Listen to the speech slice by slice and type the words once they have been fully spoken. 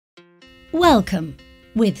Welcome!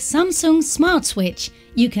 With Samsung Smart Switch,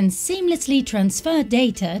 you can seamlessly transfer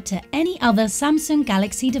data to any other Samsung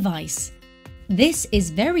Galaxy device. This is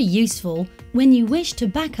very useful when you wish to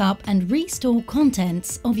back up and restore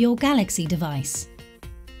contents of your Galaxy device.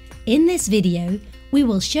 In this video, we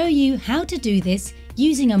will show you how to do this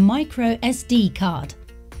using a microSD card.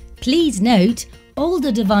 Please note,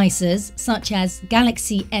 older devices such as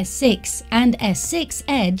Galaxy S6 and S6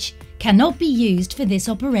 Edge cannot be used for this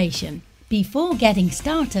operation. Before getting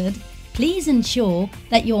started, please ensure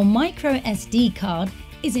that your microSD card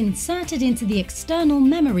is inserted into the external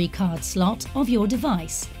memory card slot of your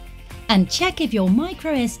device, and check if your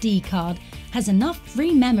microSD card has enough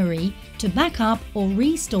free memory to back up or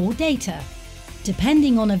restore data.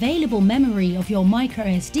 Depending on available memory of your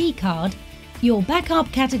microSD card, your backup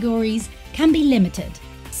categories can be limited.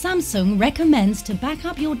 Samsung recommends to back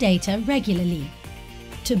up your data regularly.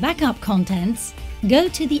 To back up contents, go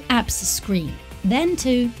to the Apps screen, then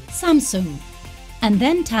to Samsung, and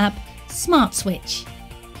then tap Smart Switch.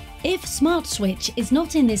 If Smart Switch is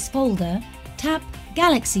not in this folder, tap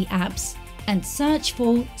Galaxy Apps and search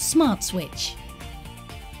for Smart Switch.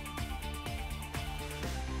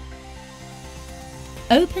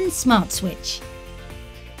 Open Smart Switch.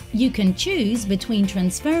 You can choose between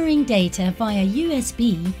transferring data via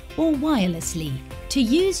USB or wirelessly. To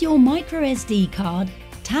use your microSD card,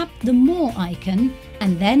 tap the More icon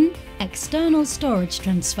and then External Storage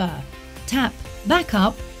Transfer. Tap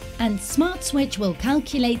Backup and Smart Switch will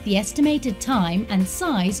calculate the estimated time and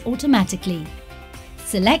size automatically.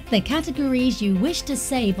 Select the categories you wish to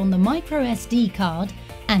save on the microSD card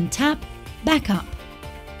and tap Backup.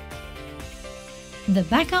 The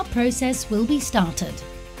backup process will be started.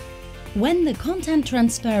 When the content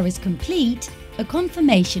transfer is complete, a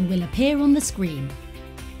confirmation will appear on the screen.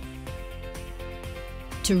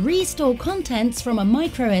 To restore contents from a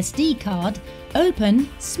microSD card, open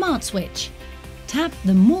Smart Switch. Tap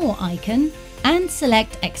the More icon and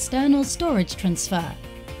select External Storage Transfer.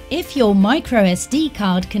 If your microSD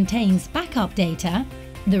card contains backup data,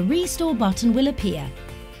 the Restore button will appear.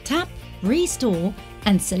 Tap Restore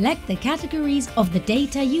and select the categories of the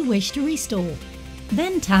data you wish to restore.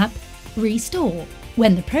 Then tap Restore.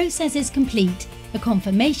 When the process is complete, a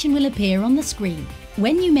confirmation will appear on the screen.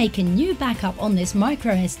 When you make a new backup on this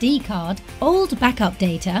microSD card, old backup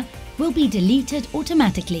data will be deleted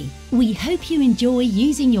automatically. We hope you enjoy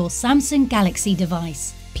using your Samsung Galaxy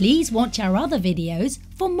device. Please watch our other videos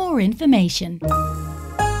for more information.